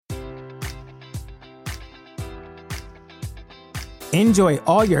Enjoy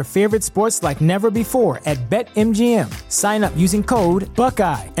all your favorite sports like never before at BetMGM. Sign up using code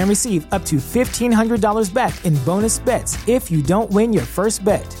Buckeye and receive up to $1,500 back in bonus bets if you don't win your first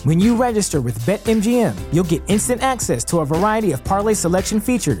bet. When you register with BetMGM, you'll get instant access to a variety of parlay selection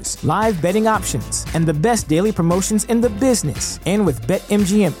features, live betting options, and the best daily promotions in the business. And with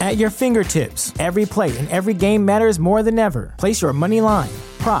BetMGM at your fingertips, every play and every game matters more than ever. Place your money line,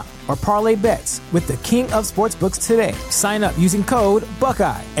 prop, or parlay bets with the king of sportsbooks today. Sign up using code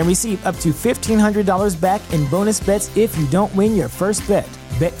Buckeye and receive up to $1,500 back in bonus bets if you don't win your first bet.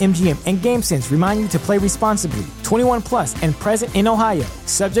 BetMGM and GameSense remind you to play responsibly. 21 plus and present in Ohio,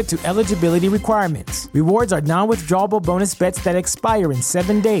 subject to eligibility requirements. Rewards are non-withdrawable bonus bets that expire in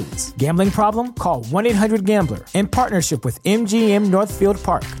 7 days. Gambling problem? Call 1-800-GAMBLER. In partnership with MGM Northfield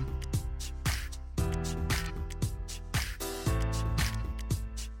Park.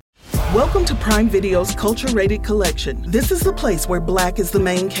 Welcome to Prime Video's Culture-Rated Collection. This is the place where Black is the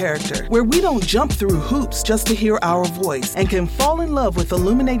main character, where we don't jump through hoops just to hear our voice, and can fall in love with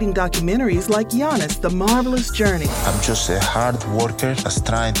illuminating documentaries like Giannis, The Marvelous Journey. I'm just a hard worker that's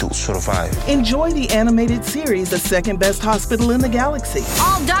trying to survive. Enjoy the animated series, The Second Best Hospital in the Galaxy.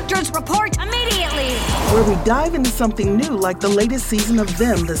 All doctors report immediately! Where we dive into something new like the latest season of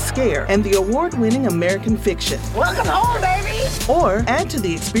Them, The Scare, and the award-winning American Fiction. Welcome home, baby! Or add to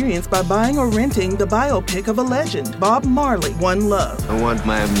the experience by buying or renting the biopic of a legend, Bob Marley, One Love. I want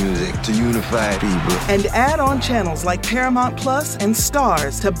my music to unify people. And add on channels like Paramount Plus and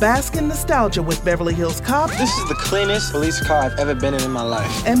Stars to bask in nostalgia with Beverly Hills Cop. This is the cleanest police car I've ever been in my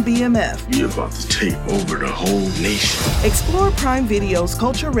life. And BMF. You're about to take over the whole nation. Explore Prime Video's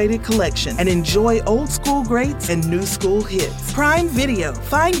Culture-Rated Collection and enjoy old school greats and new school hits. Prime Video.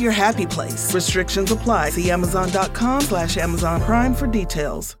 Find your happy place. Restrictions apply. See Amazon.com/Amazon Prime for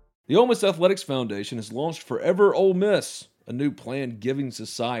details. The Ole Miss Athletics Foundation has launched Forever Ole Miss, a new planned giving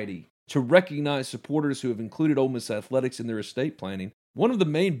society to recognize supporters who have included Ole Miss athletics in their estate planning. One of the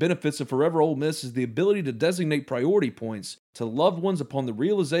main benefits of Forever Ole Miss is the ability to designate priority points to loved ones upon the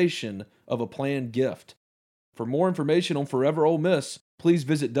realization of a planned gift. For more information on Forever Ole Miss, please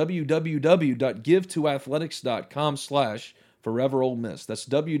visit www.givetoathletics.com/Forever Ole Miss. That's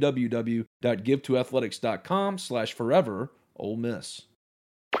www.givetoathletics.com/Forever Ole Miss.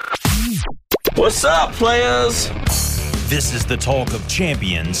 What's up, players? This is the Talk of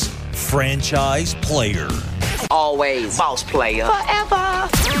Champions franchise player. Always boss player. Forever!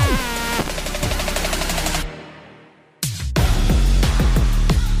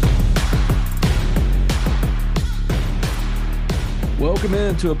 Welcome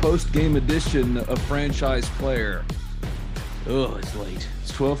into a post-game edition of Franchise Player. Oh, it's late.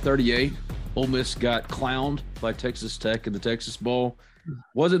 It's 12:38. Ole Miss got clowned by Texas Tech in the Texas Bowl.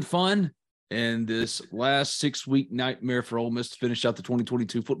 Wasn't fun, and this last 6-week nightmare for Ole Miss to finish out the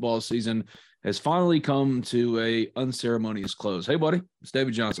 2022 football season has finally come to a unceremonious close. Hey, buddy. It's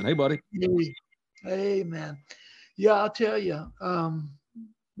David Johnson. Hey, buddy. Hey, man. Yeah, I'll tell you.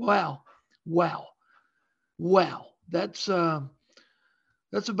 Wow. That's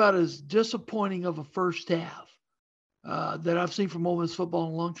about as disappointing of a first half that I've seen from Ole Miss football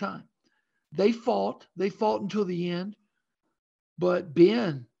in a long time. They fought until the end. But,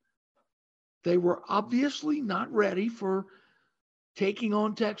 Ben, they were obviously not ready for taking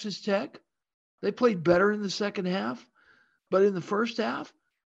on Texas Tech. They played better in the second half. But in the first half,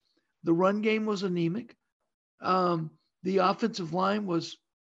 the run game was anemic. The offensive line was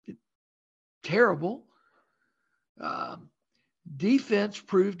terrible. Defense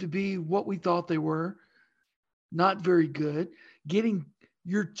proved to be what we thought they were, not very good. Getting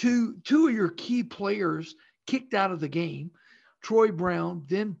your two of your key players kicked out of the game, Troy Brown,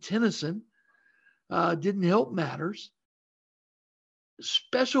 then Tennyson, didn't help matters.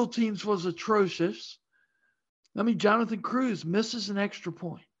 Special teams was atrocious. I mean, Jonathan Cruz misses an extra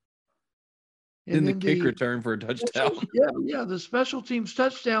point. And the kick return for a touchdown. Yeah, the special teams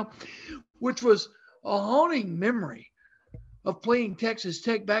touchdown, which was a haunting memory of playing Texas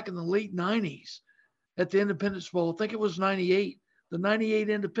Tech back in the late 90s at the Independence Bowl. I think it was 98, the 98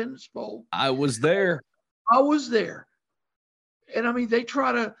 Independence Bowl. I was there. And, I mean, they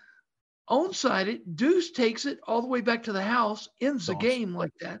try to onside it. Deuce takes it all the way back to the house, ends the game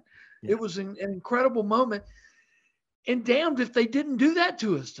like that. Yeah. It was an incredible moment. And damned if they didn't do that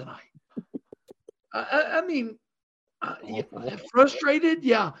to us tonight. Frustrated?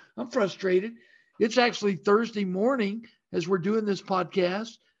 Yeah, I'm frustrated. It's actually Thursday morning as we're doing this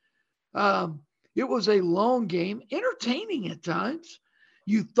podcast. It was a long game, entertaining at times.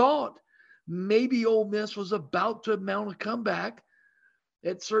 You thought maybe Ole Miss was about to mount a comeback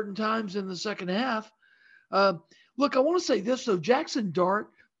at certain times in the second half. Look, Look, I want to say this, though. Jackson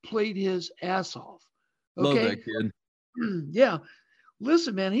Dart played his ass off. Love Okay? that kid. Yeah.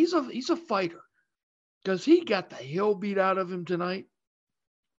 Listen, man, he's a fighter because he got the hell beat out of him tonight.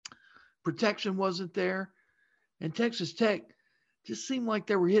 Protection wasn't there. And Texas Tech just seemed like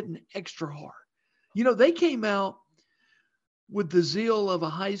they were hitting extra hard. You know, they came out with the zeal of a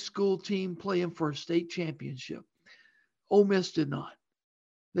high school team playing for a state championship. Ole Miss did not.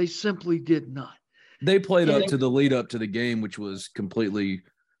 They simply did not. They played up to the lead up to the game, which was completely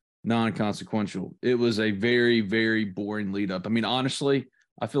non-consequential. It was a very, very boring lead up. I mean, honestly,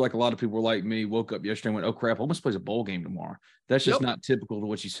 I feel like a lot of people were like me, woke up yesterday and went, oh, crap, Ole Miss plays a bowl game tomorrow. That's just not typical to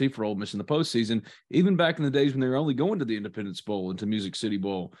what you see for Ole Miss in the postseason, even back in the days when they were only going to the Independence Bowl and to Music City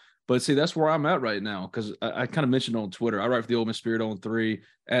Bowl. But see, that's where I'm at right now because I kind of mentioned on Twitter. I write for the Ole Miss Spirit on 3,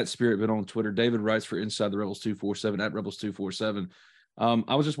 at SpiritBit on Twitter. David writes for Inside the Rebels 247, at Rebels 247.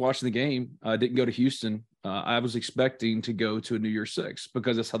 I was just watching the game. I didn't go to Houston. I was expecting to go to a New Year's Six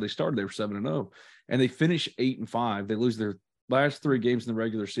because that's how they started. They were 7-0, and they finished 8-5. They lose their last 3 games in the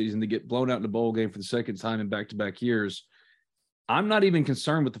regular season. They get blown out in the bowl game for the second time in back-to-back years. I'm not even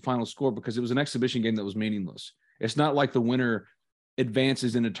concerned with the final score because it was an exhibition game that was meaningless. It's not like the winner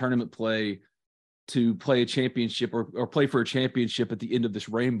advances in a tournament play to play a championship or play for a championship at the end of this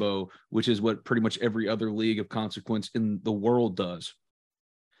rainbow, which is what pretty much every other league of consequence in the world does.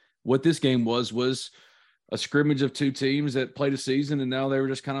 What this game was a scrimmage of 2 teams that played a season, and now they were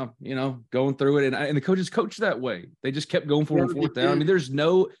just kind of, you know, going through it. And the coaches coached that way. They just kept going for fourth down. I mean, there's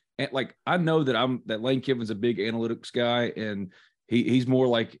no – like I know that Lane Kiffin's a big analytics guy, and he's more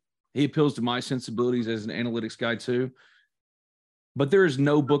like – he appeals to my sensibilities as an analytics guy too. But there is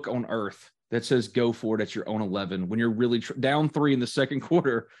no book on earth that says go for it at your own 11 when you're really down 3 in the second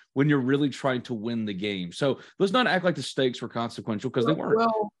quarter when you're really trying to win the game. So let's not act like the stakes were consequential because they weren't.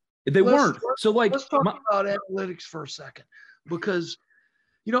 Well, they weren't. So like, let's talk about analytics for a second because,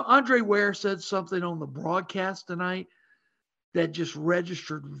 you know, Andre Ware said something on the broadcast tonight that just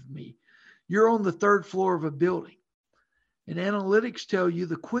registered with me. You're on the 3rd floor of a building, and analytics tell you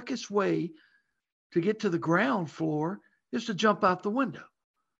the quickest way to get to the ground floor is to jump out the window.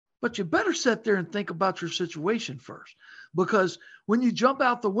 But you better sit there and think about your situation first, because when you jump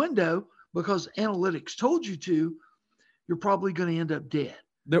out the window, because analytics told you to, you're probably going to end up dead.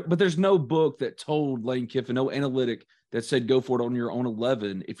 But there's no book that told Lane Kiffin, no analytic that said go for it on your own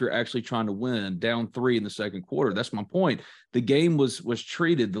 11 if you're actually trying to win down 3 in the second quarter. That's my point. The game was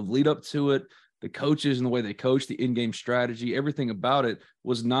treated, the lead up to it, the coaches and the way they coached, the in-game strategy, everything about it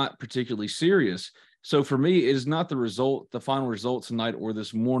was not particularly serious. So for me, it is not the final result tonight or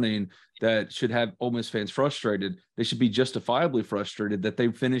this morning that should have Ole Miss fans frustrated. They should be justifiably frustrated that they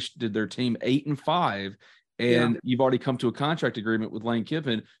did their team 8-5, and you've already come to a contract agreement with Lane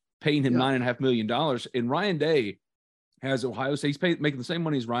Kiffin, paying him $9.5 million. And Ryan Day has Ohio State. He's making the same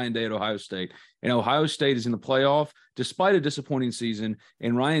money as Ryan Day at Ohio State. And Ohio State is in the playoff despite a disappointing season.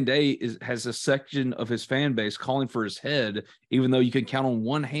 And Ryan Day has a section of his fan base calling for his head, even though you can count on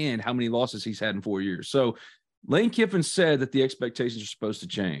one hand how many losses he's had in 4 years. So Lane Kiffin said that the expectations are supposed to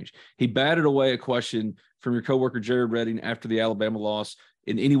change. He batted away a question from your coworker Jared Redding after the Alabama loss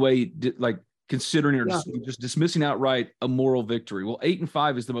in any way, like considering or just dismissing outright a moral victory. Well,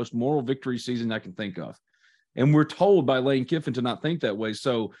 8-5 is the most moral victory season I can think of. And we're told by Lane Kiffin to not think that way.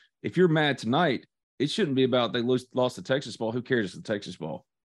 So if you're mad tonight, it shouldn't be about they lost the Texas ball. Who cares? It's the Texas ball.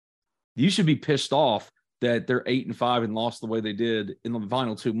 You should be pissed off that they're 8-5 and lost the way they did in the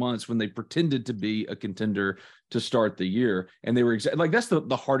final 2 months when they pretended to be a contender to start the year. And they were like, that's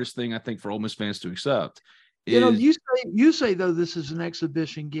the hardest thing I think for Ole Miss fans to accept. You say though, this is an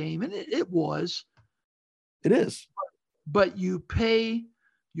exhibition game, and it was. It is. But you pay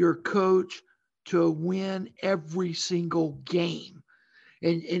your coach to win every single game.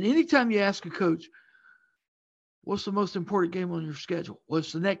 And anytime you ask a coach, what's the most important game on your schedule?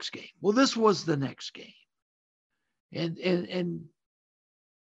 What's the next game? Well, this was the next game. And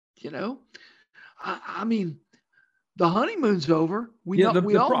you know, I mean, the honeymoon's over.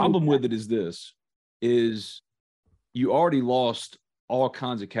 The problem with it is this, is you already lost all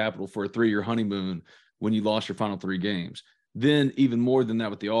kinds of capital for a 3-year honeymoon when you lost your final 3 games. Then even more than that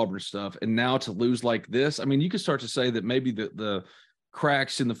with the Auburn stuff. And now to lose like this, I mean, you could start to say that maybe the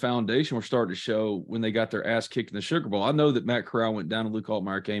cracks in the foundation were starting to show when they got their ass kicked in the Sugar Bowl. I know that Matt Corral went down and Luke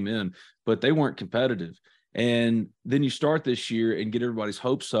Altmaier came in, but they weren't competitive. And then you start this year and get everybody's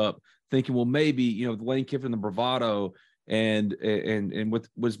hopes up thinking, well, maybe, you know, Lane Kiffin, the bravado and what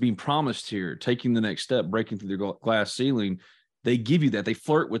was being promised here, taking the next step, breaking through the glass ceiling. they give you that, they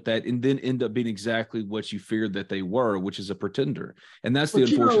flirt with that, and then end up being exactly what you feared that they were, which is a pretender. And that's the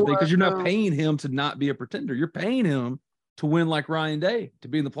unfortunate thing, because you're not paying him to not be a pretender. You're paying him to win like Ryan Day, to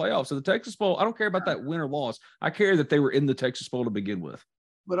be in the playoffs. So the Texas Bowl, I don't care about that win or loss. I care that they were in the Texas Bowl to begin with.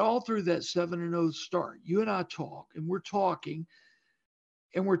 But all through that 7-0 start, you and I talk, and we're talking,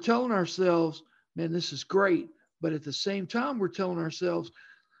 and we're telling ourselves, man, this is great. But at the same time, we're telling ourselves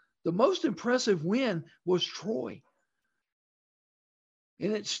the most impressive win was Troy.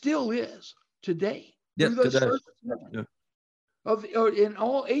 And it still is today. Yep, today. In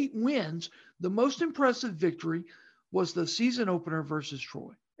all 8 wins, the most impressive victory was the season opener versus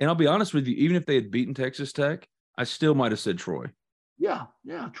Troy. And I'll be honest with you, even if they had beaten Texas Tech, I still might have said Troy. Yeah.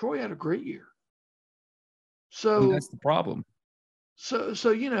 Troy had a great year. So I mean, that's the problem. So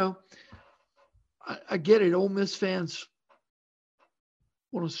I get it. Ole Miss fans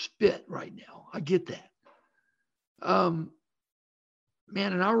want to spit right now. I get that.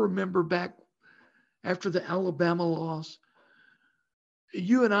 Man, and I remember back after the Alabama loss,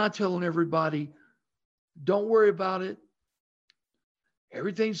 you and I telling everybody, don't worry about it.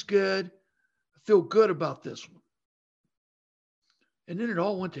 Everything's good. I feel good about this one. And then it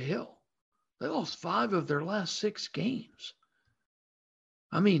all went to hell. They lost 5 of their last 6 games.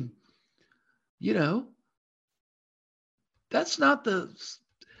 I mean, that's not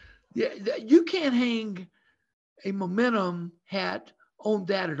you can't hang a momentum hat on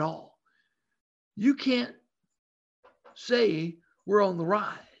that at all. You can't say we're on the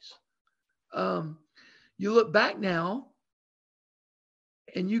rise. You look back now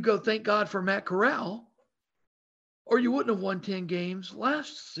and you go, thank God for Matt Corral, or you wouldn't have won 10 games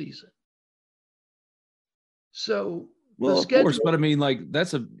last season. So, well, of course, but I mean, like,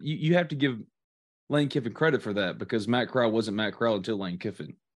 you have to give Lane Kiffin credit for that, because Matt Corral wasn't Matt Corral until Lane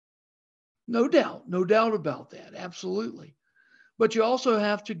Kiffin. No doubt about that. Absolutely. But you also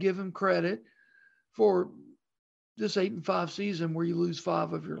have to give him credit for this 8-5 season where you lose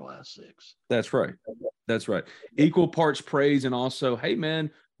 5 of your last 6. That's right. Equal parts praise, and also, hey,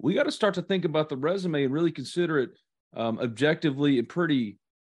 man, we got to start to think about the resume and really consider it objectively and pretty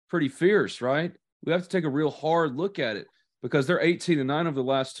fierce, right? We have to take a real hard look at it, because they're 18-9 over the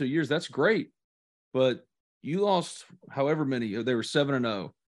last 2 years. That's great. But you lost however many. They were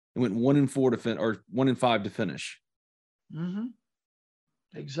 7-0 and went 1-4 or 1-5 to finish. Mm-hmm.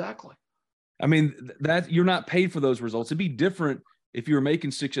 Exactly. I mean, that you're not paid for those results. It'd be different if you were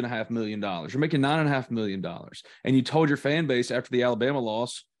making $6.5 million. You're making $9.5 million, and you told your fan base after the Alabama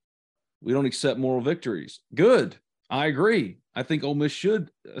loss, we don't accept moral victories. Good. I agree. I think Ole Miss should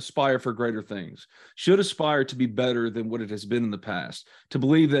aspire for greater things, should aspire to be better than what it has been in the past, to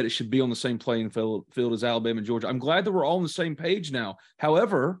believe that it should be on the same playing field as Alabama and Georgia. I'm glad that we're all on the same page now.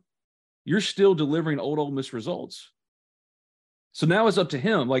 However, you're still delivering old Ole Miss results. So now it's up to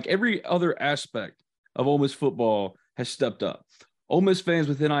him. Like every other aspect of Ole Miss football has stepped up. Ole Miss fans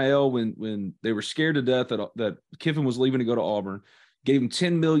with NIL, when they were scared to death that Kiffin was leaving to go to Auburn, gave him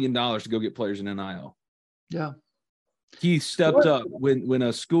 $10 million to go get players in NIL. Yeah. He stepped up when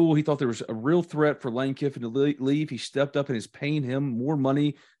a school, he thought there was a real threat for Lane Kiffin to leave. He stepped up and is paying him more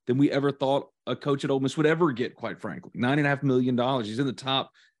money than we ever thought a coach at Ole Miss would ever get, quite frankly. $9.5 million. He's in the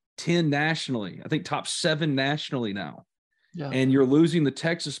top 10 nationally. I think top 7 nationally now. Yeah. And you're losing the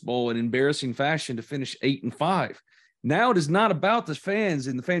Texas Bowl in embarrassing fashion to finish 8-5. Now it is not about the fans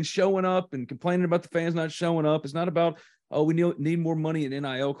and the fans showing up and complaining about the fans not showing up. It's not about, oh, we need more money in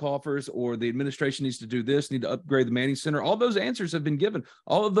NIL coffers, or the administration needs to do this, need to upgrade the Manning Center. All those answers have been given.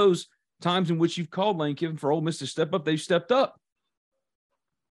 All of those times in which you've called Lane Kiffin for Ole Miss to step up, they've stepped up.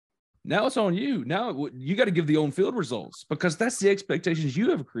 Now it's on you. Now you got to give the on-field results, because that's the expectations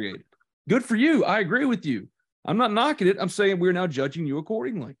you have created. Good for you. I agree with you. I'm not knocking it. I'm saying we're now judging you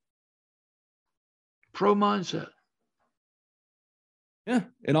accordingly. Pro mindset. Yeah,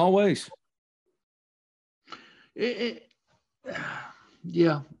 in all ways.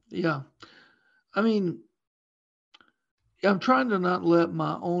 Yeah. I mean, I'm trying to not let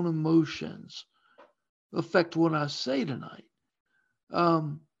my own emotions affect what I say tonight.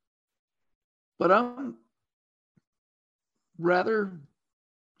 But I'm rather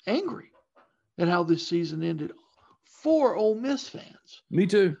angry at how this season ended for Ole Miss fans. Me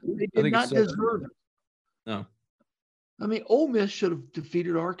too. They did not deserve it. No. I mean, Ole Miss should have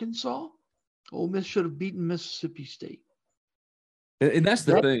defeated Arkansas. Ole Miss should have beaten Mississippi State. And that's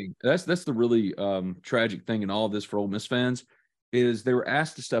the thing. That's the really tragic thing in all of this for Ole Miss fans, is they were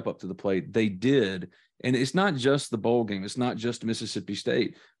asked to step up to the plate. They did. And it's not just the bowl game. It's not just Mississippi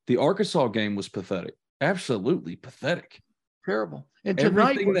State. The Arkansas game was pathetic. Absolutely pathetic. Terrible. And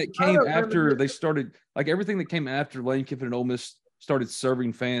everything that came after they started, like everything that came after Lane Kiffin and Ole Miss started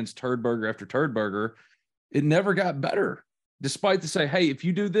serving fans turd burger after turd burger, it never got better. Despite to say, hey, if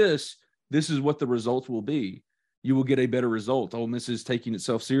you do this, this is what the results will be. You will get a better result. Ole Miss is taking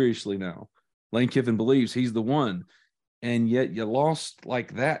itself seriously now. Lane Kiffin believes he's the one. And yet you lost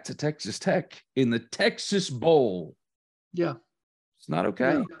like that to Texas Tech in the Texas Bowl. Yeah. It's not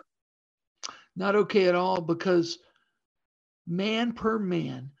okay. No. Not okay at all, because man per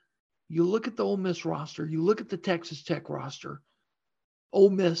man, you look at the Ole Miss roster, you look at the Texas Tech roster, Ole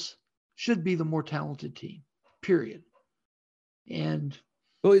Miss should be the more talented team, period. And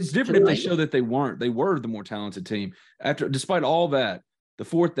well, it's different if they show that they weren't. They were the more talented team. Despite all that, the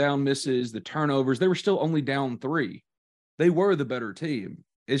fourth down misses, the turnovers, they were still only down 3. They were the better team.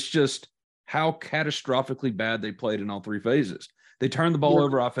 It's just how catastrophically bad they played in all 3 phases. They turned the ball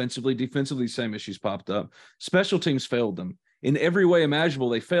over offensively. Defensively, same issues popped up. Special teams failed them. In every way imaginable,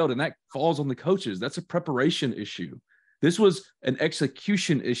 they failed, and that falls on the coaches. That's a preparation issue. This was an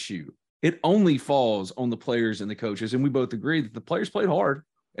execution issue. It only falls on the players and the coaches, and we both agree that the players played hard,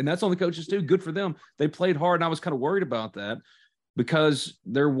 and that's on the coaches too. Good for them. They played hard, and I was kind of worried about that because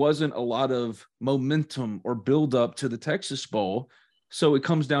there wasn't a lot of momentum or build-up to the Texas Bowl. So it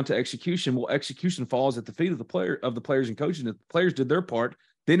comes down to execution. Well, execution falls at the feet of the players and coaches. And if the players did their part,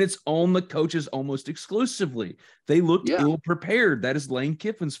 then it's on the coaches almost exclusively. They looked ill prepared. That is Lane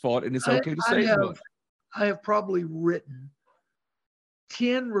Kiffin's fault, and it's okay to say that. I have probably written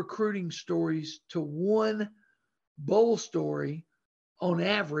 10 recruiting stories to 1 bowl story on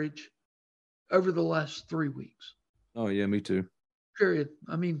average over the last 3 weeks. Oh, yeah, me too. Period.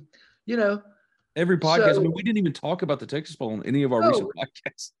 I mean, every podcast. We didn't even talk about the Texas Bowl on any of our recent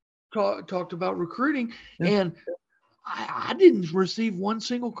podcasts. Talked about recruiting, and I didn't receive one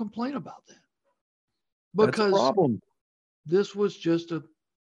single complaint about that. Because that's a problem. This was just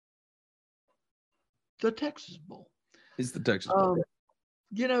the Texas Bowl. It's the Texas Bowl.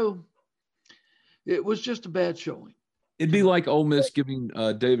 It was just a bad showing. It'd be like Ole Miss giving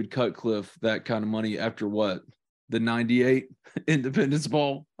David Cutcliffe that kind of money after what? The 98 Independence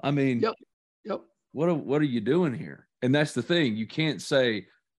Bowl. I mean, Yep. What are you doing here? And that's the thing. You can't say,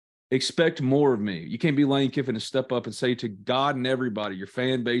 expect more of me. You can't be Lane Kiffin and step up and say to God and everybody, your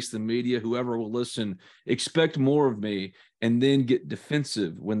fan base, the media, whoever will listen, expect more of me, and then get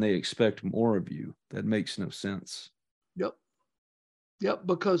defensive when they expect more of you. That makes no sense. Yep,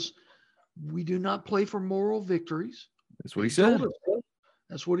 because we do not play for moral victories. That's what he said.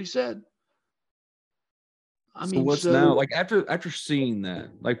 That's what he said. Now? Like after seeing that,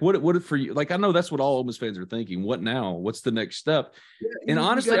 like what for you? Like I know that's what all Ole Miss fans are thinking. What now? What's the next step? And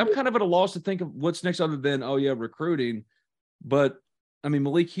honestly, I'm kind of at a loss to think of what's next other than recruiting. But I mean,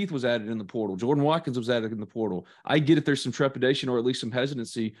 Malik Heath was added in the portal. Jordan Watkins was added in the portal. I get if there's some trepidation or at least some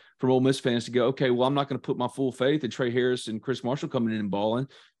hesitancy from Ole Miss fans to go, okay, well, I'm not going to put my full faith in Trey Harris and Chris Marshall coming in and balling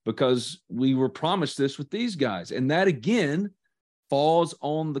because we were promised this with these guys. And that, again, falls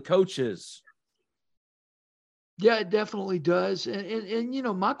on the coaches. Yeah, it definitely does.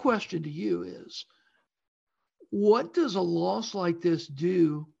 And my question to you is, what does a loss like this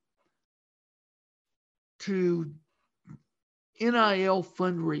do to NIL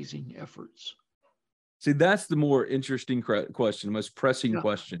fundraising efforts? See, that's the more interesting question, the most pressing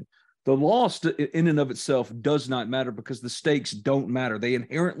question. The loss in and of itself does not matter because the stakes don't matter. They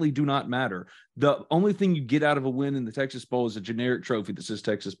inherently do not matter. The only thing you get out of a win in the Texas Bowl is a generic trophy that says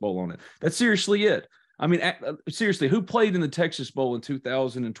Texas Bowl on it. That's seriously it. I mean, seriously, who played in the Texas Bowl in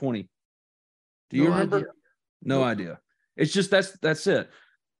 2020? Do you remember? Idea. No idea. It's just that's it.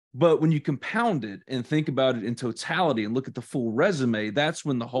 But when you compound it and think about it in totality and look at the full resume, that's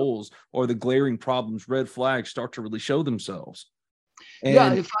when the holes or the glaring problems, red flags start to really show themselves.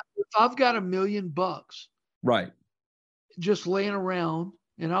 And, if I've got $1 million, right, just laying around,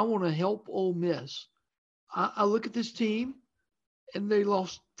 and I want to help Ole Miss, I look at this team, and they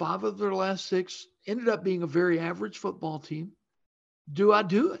lost 5 of their last 6, ended up being a very average football team. Do I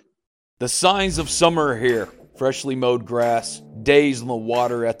do it? The signs of summer are here. Freshly mowed grass, days on the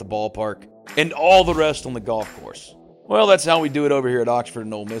water at the ballpark, and all the rest on the golf course. Well, that's how we do it over here at Oxford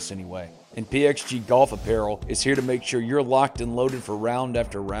and Ole Miss anyway. And PXG Golf Apparel is here to make sure you're locked and loaded for round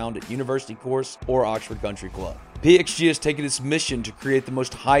after round at University Course or Oxford Country Club. PXG has taken its mission to create the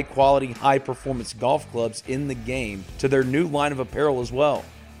most high-quality, high-performance golf clubs in the game to their new line of apparel as well.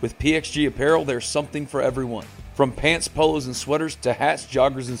 With PXG Apparel, there's something for everyone. From pants, polos, and sweaters to hats,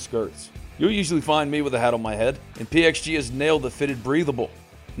 joggers, and skirts. You'll usually find me with a hat on my head, and PXG has nailed the fitted breathable,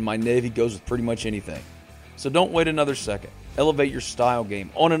 and my navy goes with pretty much anything. So don't wait another second. Elevate your style game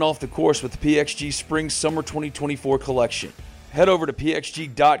on and off the course with PXG Spring Summer 2024 collection. Head over to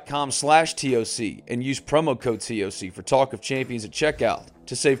pxg.com/TOC and use promo code TOC for Talk of Champions at checkout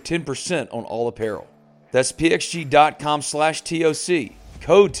to save 10% on all apparel. That's pxg.com/TOC,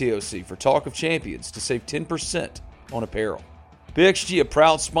 code TOC for Talk of Champions to save 10% on apparel. PXG, a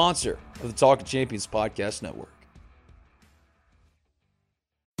proud sponsor of the Talk of Champions podcast network.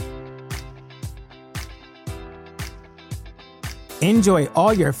 Enjoy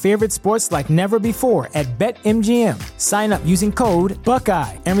all your favorite sports like never before at BetMGM. Sign up using code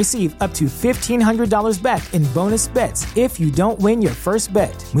Buckeye and receive up to $1,500 back in bonus bets if you don't win your first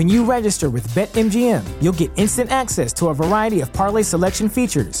bet. When you register with BetMGM, you'll get instant access to a variety of parlay selection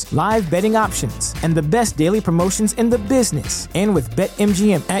features, live betting options, and the best daily promotions in the business. And with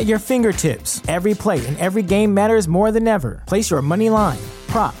BetMGM at your fingertips, every play and every game matters more than ever. Place your money line,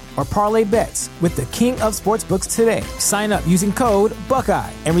 prop, or parlay bets with the king of sportsbooks today. Sign up using code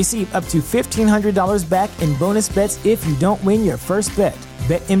Buckeye and receive up to $1,500 back in bonus bets if you don't win your first bet.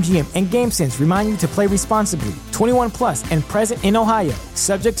 BetMGM and GameSense remind you to play responsibly. 21 plus and present in Ohio,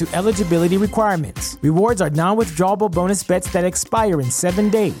 subject to eligibility requirements. Rewards are non-withdrawable bonus bets that expire in 7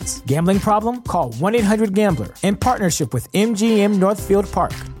 days. Gambling problem? Call 1-800-GAMBLER. In partnership with MGM Northfield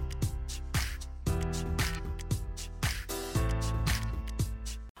Park.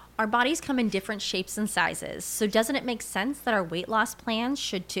 Our bodies come in different shapes and sizes, so doesn't it make sense that our weight loss plans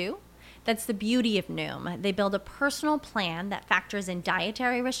should too? That's the beauty of Noom. They build a personal plan that factors in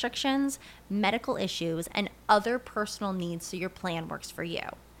dietary restrictions, medical issues, and other personal needs so your plan works for you.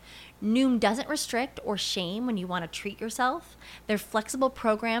 Noom doesn't restrict or shame when you want to treat yourself. Their flexible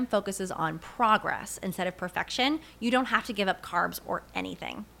program focuses on progress instead of perfection. You don't have to give up carbs or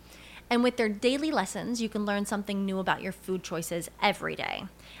anything. And with their daily lessons, you can learn something new about your food choices every day.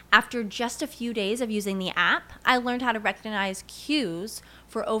 After just a few days of using the app, I learned how to recognize cues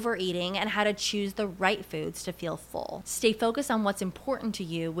for overeating and how to choose the right foods to feel full. Stay focused on what's important to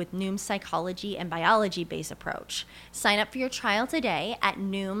you with Noom's psychology and biology-based approach. Sign up for your trial today at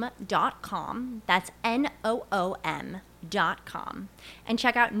Noom.com. That's Noom.com. And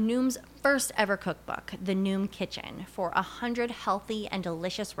check out Noom's first ever cookbook, The Noom Kitchen, for 100 healthy and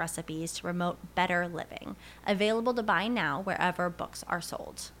delicious recipes to promote better living. Available to buy now wherever books are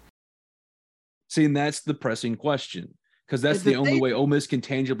sold. See, and that's the pressing question, because that's the only way Ole Miss can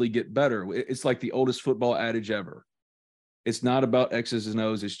tangibly get better. It's like the oldest football adage ever. It's not about X's and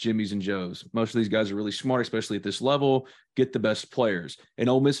O's, it's Jimmy's and Joe's. Most of these guys are really smart, especially at this level. Get the best players. And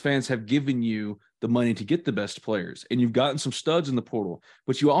Ole Miss fans have given you the money to get the best players. And you've gotten some studs in the portal.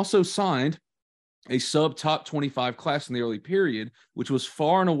 But you also signed a sub-top 25 class in the early period, which was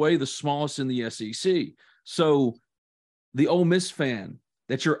far and away the smallest in the SEC. So the Ole Miss fan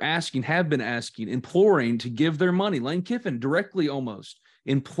that you're asking, have been asking, imploring to give their money, Lane Kiffin directly almost,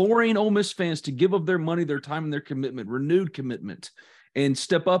 imploring Ole Miss fans to give up their money, their time, and their commitment, renewed commitment, and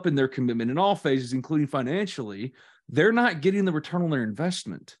step up in their commitment in all phases, including financially. They're not getting the return on their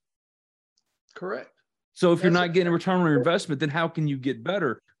investment. Correct. So if you're not getting a return on your investment, then how can you get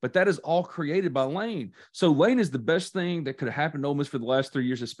better? But that is all created by Lane. So Lane is the best thing that could have happened to Ole Miss for the last 3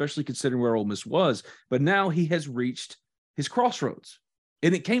 years, especially considering where Ole Miss was. But now he has reached his crossroads.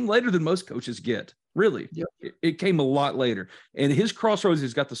 And it came later than most coaches get. Really. Yep. It came a lot later. And his crossroads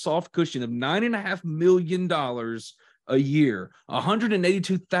has got the soft cushion of $9.5 million a year,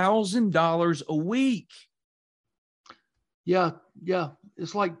 $182,000 a week. Yeah.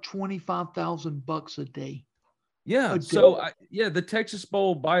 It's like $25,000 a day. Yeah. So the Texas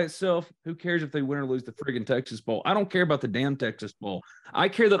Bowl by itself, who cares if they win or lose the friggin' Texas Bowl? I don't care about the damn Texas Bowl. I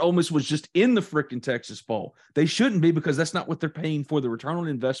care that Ole Miss was just in the frickin' Texas Bowl. They shouldn't be, because that's not what they're paying for. The return on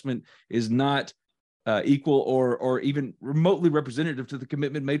investment is not equal or even remotely representative to the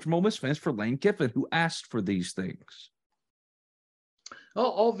commitment made from Ole Miss fans for Lane Kiffin, who asked for these things.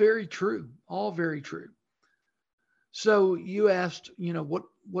 All very true. All very true. So you asked,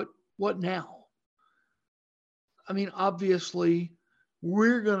 what now? I mean, obviously,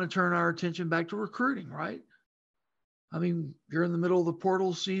 we're going to turn our attention back to recruiting, right? I mean, you're in the middle of the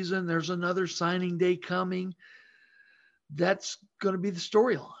portal season. There's another signing day coming. That's going to be the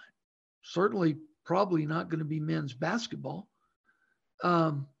storyline. Certainly, probably not going to be men's basketball.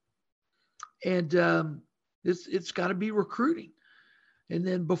 It's got to be recruiting. And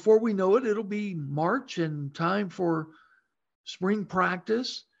then before we know it, it'll be March and time for spring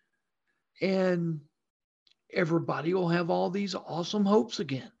practice. And everybody will have all these awesome hopes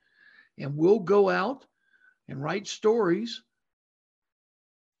again. And we'll go out and write stories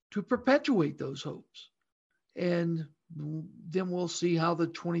to perpetuate those hopes. And then we'll see how the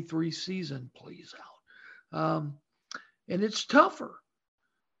 23 season plays out. And it's tougher.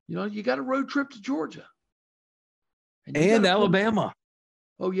 You got a road trip to Georgia. And Alabama.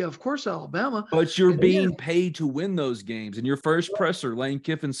 Oh, yeah, of course, Alabama. But you're being paid to win those games. And your first presser, Lane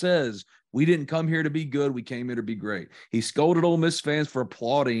Kiffin says, we didn't come here to be good. We came here to be great. He scolded Ole Miss fans for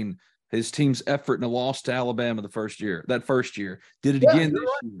applauding his team's effort in a loss to Alabama that first year. Did it again this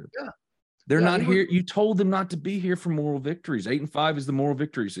year. Yeah. They're not here. You told them not to be here for moral victories. 8-5 is the moral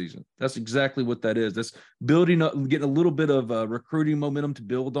victory season. That's exactly what that is. That's building up and getting a little bit of recruiting momentum to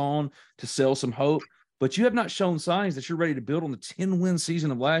build on, to sell some hope. But you have not shown signs that you're ready to build on the 10-win season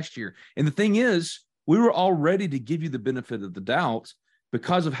of last year. And the thing is, we were all ready to give you the benefit of the doubt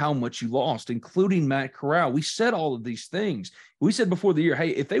because of how much you lost, including Matt Corral. We said all of these things. We said before the year, hey,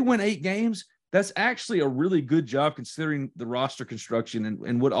 if they win 8 games, that's actually a really good job considering the roster construction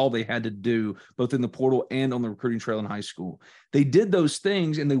and what all they had to do, both in the portal and on the recruiting trail in high school. They did those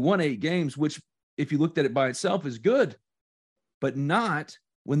things and they won 8 games, which if you looked at it by itself is good, but not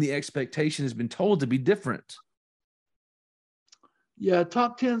when the expectation has been told to be different. Yeah,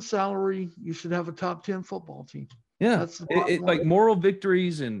 top 10 salary, you should have a top 10 football team. Yeah, that's like moral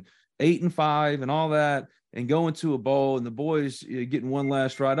victories and 8-5 and all that, and going to a bowl and the boys getting one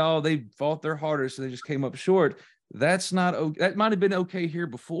last ride. Oh, they fought their hardest and they just came up short. That's not okay. That might have been okay here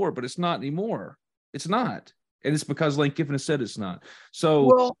before, but it's not anymore. It's not, and it's because Lane Kiffin has said it's not.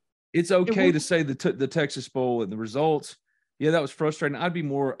 So it's okay to say the Texas Bowl and the results. Yeah, that was frustrating. I'd be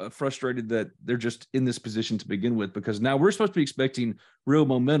more frustrated that they're just in this position to begin with, because now we're supposed to be expecting real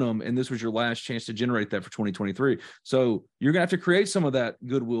momentum, and this was your last chance to generate that for 2023. So you're going to have to create some of that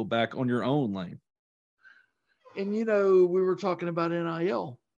goodwill back on your own, Lane. And, we were talking about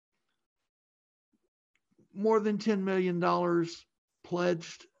NIL. More than $10 million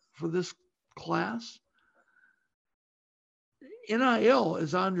pledged for this class. NIL,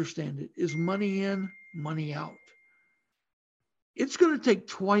 as I understand it, is money in, money out. It's going to take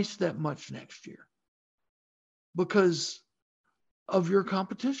twice that much next year because of your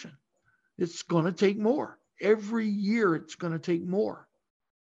competition. It's going to take more. Every year it's going to take more.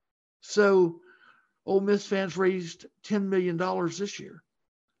 So Ole Miss fans raised $10 million this year.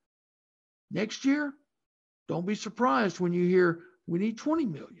 Next year, don't be surprised when you hear we need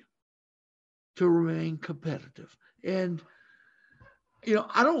 $20 million to remain competitive. And,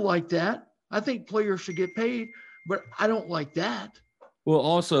 I don't like that. I think players should get paid, but I don't like that. Well,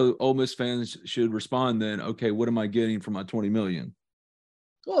 also, Ole Miss fans should respond then, okay, what am I getting for my $20 million?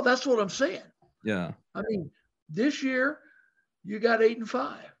 Well, that's what I'm saying. Yeah. I mean, this year you got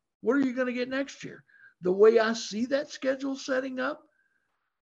 8-5. What are you going to get next year? The way I see that schedule setting up,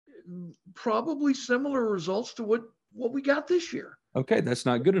 probably similar results to what we got this year. Okay, that's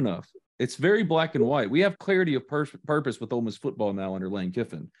not good enough. It's very black and white. We have clarity of purpose with Ole Miss football now under Lane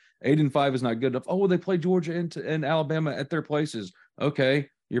Kiffin. 8-5 is not good enough. Oh, they play Georgia and Alabama at their places. Okay,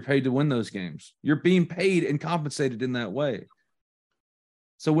 you're paid to win those games. You're being paid and compensated in that way.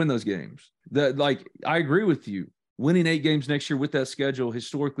 So win those games. I agree with you. Winning 8 games next year with that schedule,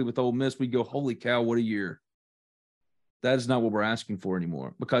 historically with Ole Miss, we go, holy cow, what a year. That is not what we're asking for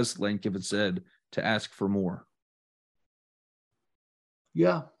anymore, because Lane Kiffin said to ask for more.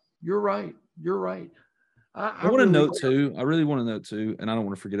 Yeah, you're right. You're right. I want to note too, I really want to note too, and I don't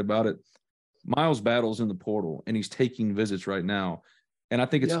want to forget about it. Miles Battle's in the portal, and he's taking visits right now. And I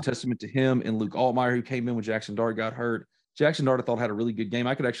think it's a testament to him and Luke Altmaier, who came in when Jackson Dart got hurt. Jackson Dart, I thought, had a really good game.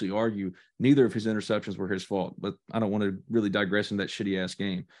 I could actually argue neither of his interceptions were his fault, but I don't want to really digress in that shitty-ass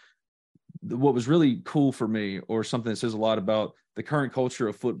game. What was really cool for me, or something that says a lot about the current culture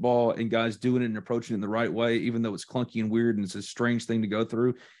of football and guys doing it and approaching it in the right way, even though it's clunky and weird and it's a strange thing to go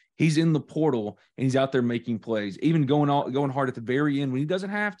through, he's in the portal and he's out there making plays, even going hard at the very end when he doesn't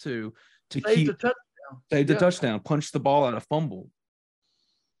have to save the touchdown, punch the ball out, a fumble.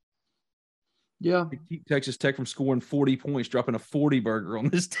 Yeah. To keep Texas Tech from scoring 40 points, dropping a 40 burger on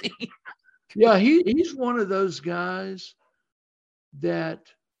this team. Yeah, he's one of those guys that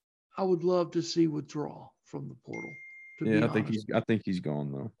I would love to see withdraw from the portal. Yeah, I think he's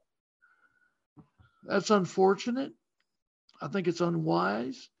gone though. That's unfortunate. I think it's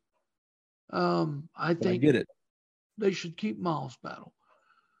unwise. I think I get it. They should keep Miles Battle.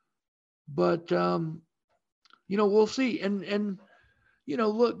 But we'll see. And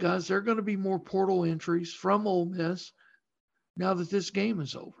look, guys, there are going to be more portal entries from Ole Miss now that this game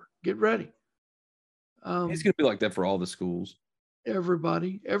is over. Get ready. It's going to be like that for all the schools.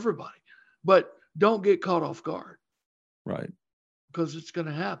 Everybody. But don't get caught off guard. Right. Because it's going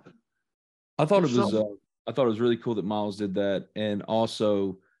to happen. I thought it was really cool that Miles did that. And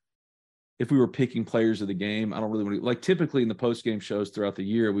also, if we were picking players of the game, I don't really want to, typically in the post-game shows throughout the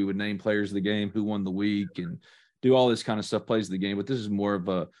year, we would name players of the game, who won the week, and do all this kind of stuff, plays of the game. But this is more of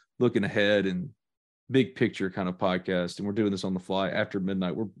a looking ahead and big picture kind of podcast, and we're doing this on the fly after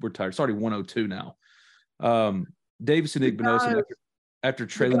midnight. We're tired. It's already 1:02 now. Davis and Igbinosun after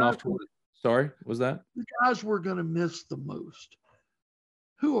trailing off toward. Sorry, was that? The guys we're going to miss the most.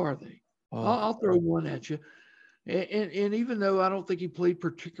 Who are they? I'll throw one at you. And even though I don't think he played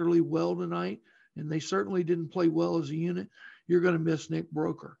particularly well tonight, and they certainly didn't play well as a unit, you're going to miss Nick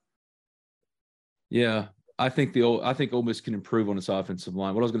Broker. Yeah, I think Ole Miss can improve on its offensive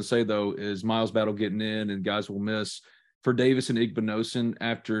line. What I was going to say, though, is Miles Battle getting in and guys will miss. For Davis and Igbinosun,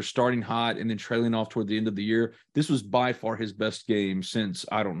 after starting hot and then trailing off toward the end of the year, this was by far his best game since,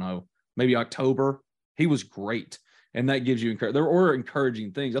 I don't know, maybe October. He was great. And that gives you there were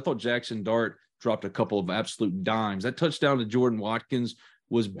encouraging things. I thought Jackson Dart dropped a couple of absolute dimes. That touchdown to Jordan Watkins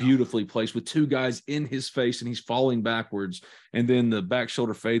was beautifully placed with two guys in his face, and he's falling backwards. And then the back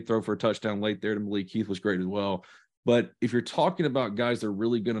shoulder fade throw for a touchdown late there to Malik Heath was great as well. But if you're talking about guys they're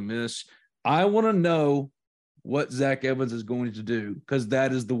really going to miss, I want to know what Zach Evans is going to do, because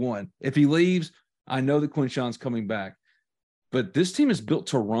that is the one. If he leaves, I know that Quinshawn's coming back. But this team is built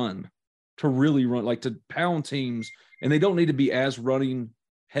to run, to really run, like to pound teams, and they don't need to be as running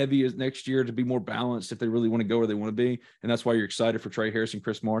heavy as next year to be more balanced if they really want to go where they want to be. And that's why you're excited for Trey Harris and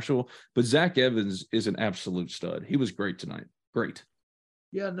Chris Marshall. But Zach Evans is an absolute stud. He was great tonight. Great.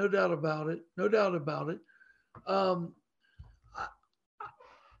 Yeah, no doubt about it. No doubt about it.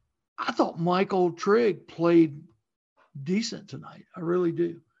 I thought Michael Trigg played decent tonight. I really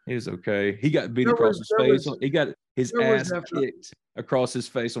do. He was okay. He got beat across his face. He got his ass kicked across his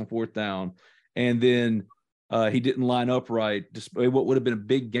face on fourth down. And then he didn't line up right. What would have been a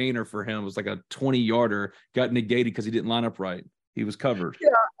big gainer for him was like a 20-yarder got negated because he didn't line up right. He was covered. Yeah,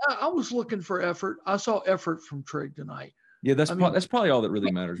 I was looking for effort. I saw effort from Trigg tonight. Yeah, that's probably all that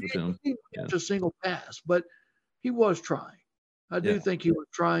really matters with him. He didn't a single pass, but he was trying. I do think he was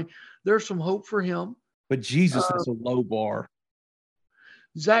trying. There's some hope for him. But Jesus, that's a low bar.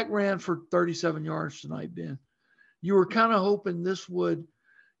 Zach ran for 37 yards tonight, Ben. You were kind of hoping this would,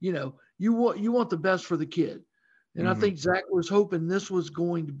 you want the best for the kid. And I think Zach was hoping this was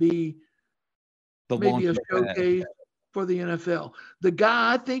going to be maybe a showcase for the NFL. The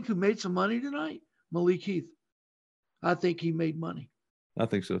guy I think who made some money tonight, Malik Heath. I think he made money. I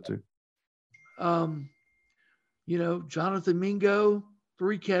think so too. Jonathan Mingo,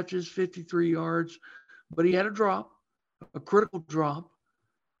 3 catches, 53 yards, but he had a drop, a critical drop.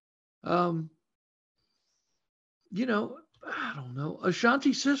 I don't know.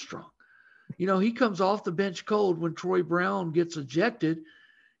 Ashanti Sistrong, he comes off the bench cold when Troy Brown gets ejected,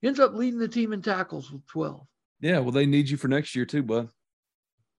 ends up leading the team in tackles with 12. Yeah, well, they need you for next year too, bud.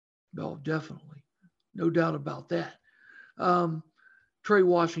 Oh, definitely. No doubt about that. Trey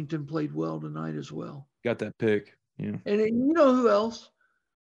Washington played well tonight as well. Got that pick. Yeah. And you know who else?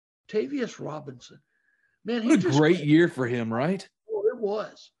 Tavius Robinson. Man, what a great year for him, right? Well, it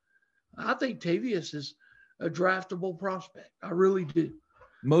was. I think Tavius is a draftable prospect. I really do.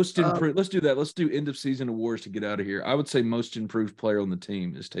 Most improved. Let's do that. Let's do end of season awards to get out of here. I would say most improved player on the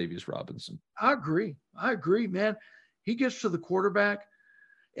team is Tavius Robinson. I agree, man. He gets to the quarterback,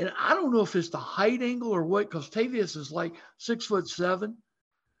 and I don't know if it's the height angle or what, because Tavius is like 6'7",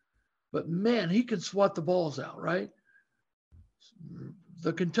 but man, he can swat the balls out, right?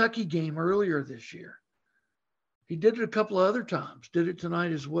 The Kentucky game earlier this year, he did it a couple of other times. Did it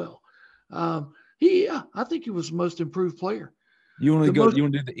tonight as well. I think he was the most improved player. You want to go? You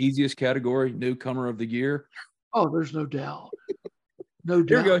want to do the easiest category, newcomer of the year? Oh, there's no doubt. No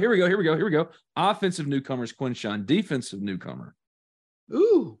doubt. Here we go. Offensive newcomers, Quinshawn. Defensive newcomer.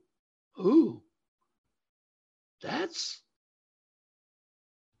 Ooh. That's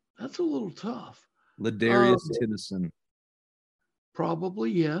a little tough. Ladarius Tennyson.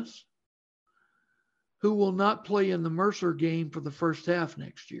 Probably, yes. Who will not play in the Mercer game for the first half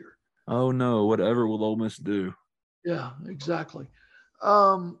next year. Oh, no. Whatever will Ole Miss do? Yeah, exactly.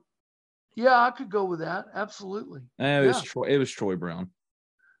 Yeah, I could go with that. Absolutely. It was Troy Brown.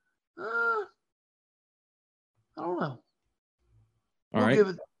 I don't know. All right.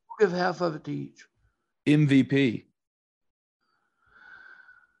 We'll give half of it to each. MVP.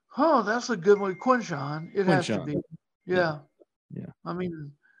 Oh, that's a good one. Quinshawn. It has to be. Yeah. I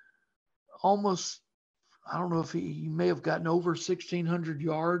mean, almost, I don't know if he may have gotten over 1,600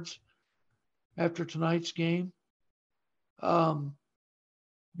 yards after tonight's game.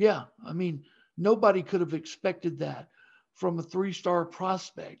 Yeah, I mean, nobody could have expected that from a 3-star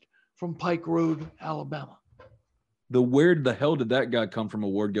prospect from Pike Road, Alabama. Where the hell did that guy come from?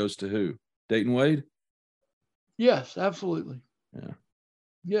 Award goes to who? Dayton Wade? Yes, absolutely. Yeah.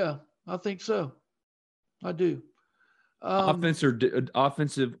 Yeah, I think so. I do.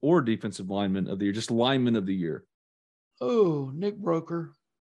 Offensive or defensive lineman of the year, just lineman of the year. Oh, Nick Broker.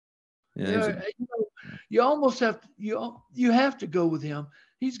 Yeah, you almost have to, you have to go with him.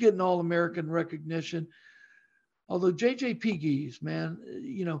 He's getting All-American recognition. Although J.J. Pegues, man,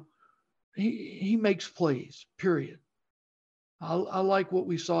 he makes plays, period. I like what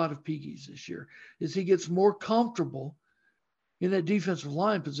we saw out of Pegues this year is he gets more comfortable in that defensive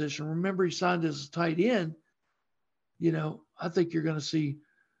line position. Remember, he signed as a tight end. I think you're going to see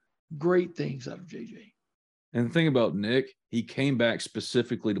great things out of JJ. And the thing about Nick, he came back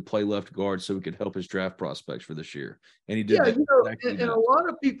specifically to play left guard so he could help his draft prospects for this year. And he did that. And a lot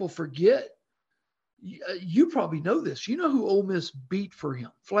of people forget, you probably know this. You know who Ole Miss beat for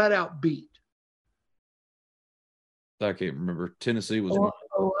him, flat out beat? I can't remember. Tennessee was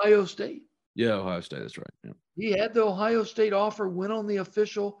Ohio State. Yeah, Ohio State. That's right. Yeah. He had the Ohio State offer, went on the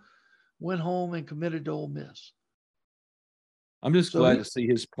official, went home and committed to Ole Miss. I'm just glad to see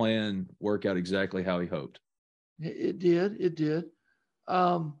his plan work out exactly how he hoped. It did.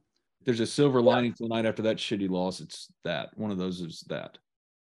 There's a silver lining tonight after that shitty loss. It's that. One of those is that.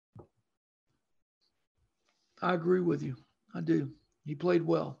 I agree with you. I do. He played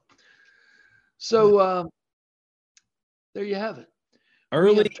well. So there you have it.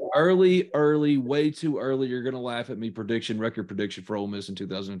 Early, way too early. You're going to laugh at me. Record prediction for Ole Miss in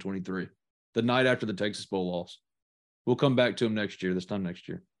 2023. The night after the Texas Bowl loss. We'll come back to him this time next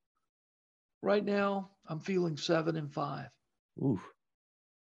year. Right now, I'm feeling 7-5. Oof.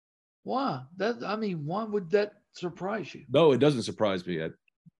 Why? Why would that surprise you? No, it doesn't surprise me. I'm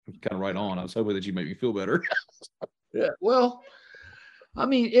kind of right on. I was hoping that you make me feel better. Yeah. Well,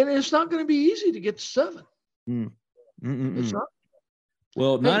 and it's not going to be easy to get to 7. It's not.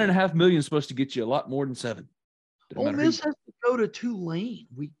 Well, $9.5 million is supposed to get you a lot more than 7. Ole Miss has to go to Tulane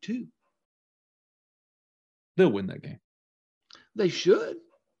week 2. They'll win that game. They should.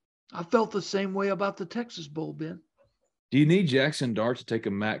 I felt the same way about the Texas Bowl, Ben. Do you need Jackson Dart to take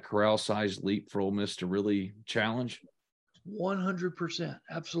a Matt Corral-sized leap for Ole Miss to really challenge? 100%.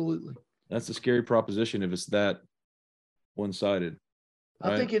 Absolutely. That's a scary proposition if it's that one-sided.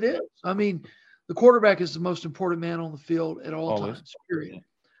 Right? I think it is. The quarterback is the most important man on the field at all times, period. Yeah.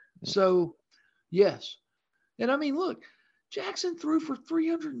 So, yes. And look, Jackson threw for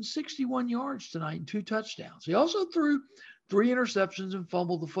 361 yards tonight and 2 touchdowns. He also threw 3 interceptions and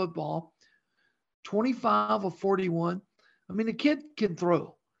fumbled the football, 25 of 41. The kid can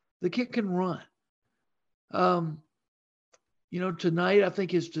throw. The kid can run. Tonight I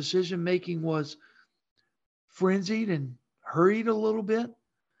think his decision-making was frenzied and hurried a little bit,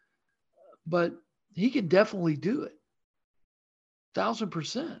 but he can definitely do it.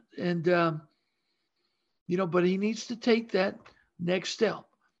 1,000%. And, but he needs to take that next step.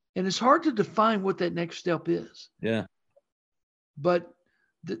 And it's hard to define what that next step is. Yeah. But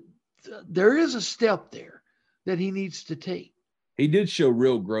there is a step there that he needs to take. He did show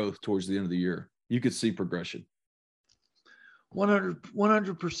real growth towards the end of the year. You could see progression.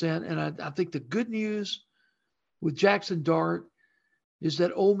 100%. And I think the good news with Jackson Dart is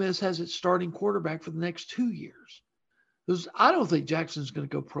that Ole Miss has its starting quarterback for the next 2 years. Because I don't think Jackson's going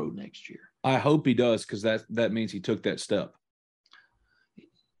to go pro next year. I hope he does, because that means he took that step.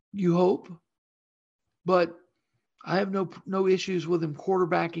 You hope. But I have no issues with him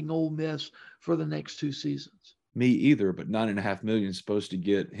quarterbacking Ole Miss for the next 2 seasons. Me either, but $9.5 million is supposed to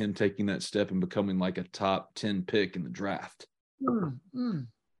get him taking that step and becoming like a top 10 pick in the draft.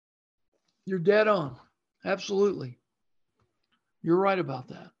 You're dead on. Absolutely. You're right about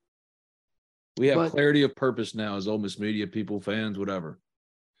that. We have clarity of purpose now as Ole Miss media people, fans, whatever.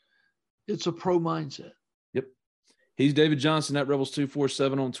 It's a pro mindset. Yep. He's David Johnson at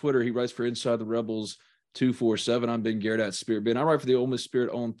Rebels247 on Twitter. He writes for Inside the Rebels 247. I'm Ben Garrett at Spirit Ben. I write for the Ole Miss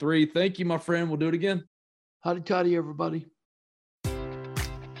Spirit on 3. Thank you, my friend. We'll do it again. Howdy toddy, everybody.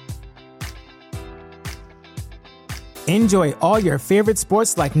 Enjoy all your favorite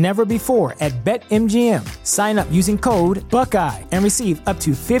sports like never before at BetMGM. Sign up using code Buckeye and receive up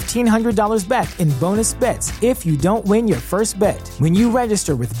to $1,500 back in bonus bets if you don't win your first bet. When you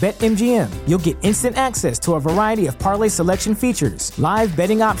register with BetMGM, you'll get instant access to a variety of parlay selection features, live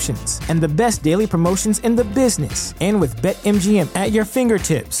betting options, and the best daily promotions in the business. And with BetMGM at your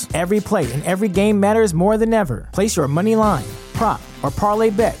fingertips, every play and every game matters more than ever. Place your money line, prop, or parlay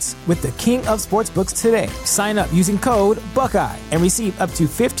bets with the king of sportsbooks today. Sign up using code Buckeye and receive up to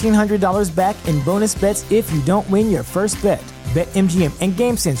 $1,500 back in bonus bets if you don't win your first bet. BetMGM and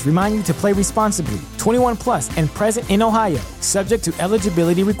GameSense remind you to play responsibly. 21 plus and present in Ohio, subject to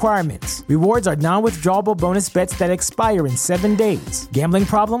eligibility requirements. Rewards are non-withdrawable bonus bets that expire in 7 days. Gambling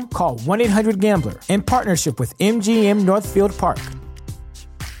problem? Call 1-800-GAMBLER. In partnership with MGM Northfield Park.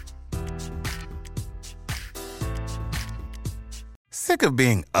 Sick of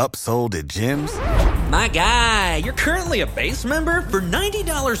being upsold at gyms? My guy, you're currently a base member? For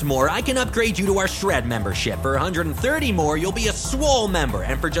 $90 more, I can upgrade you to our Shred membership. For $130 more, you'll be a Swole member.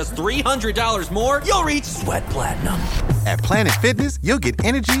 And for just $300 more, you'll reach Sweat Platinum. At Planet Fitness, you'll get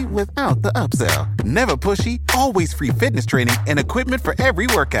energy without the upsell. Never pushy, always free fitness training and equipment for every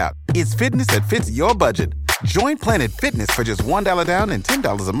workout. It's fitness that fits your budget. Join Planet Fitness for just $1 down and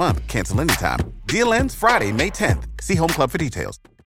 $10 a month. Cancel anytime. Deal ends Friday, May 10th. See Home Club for details.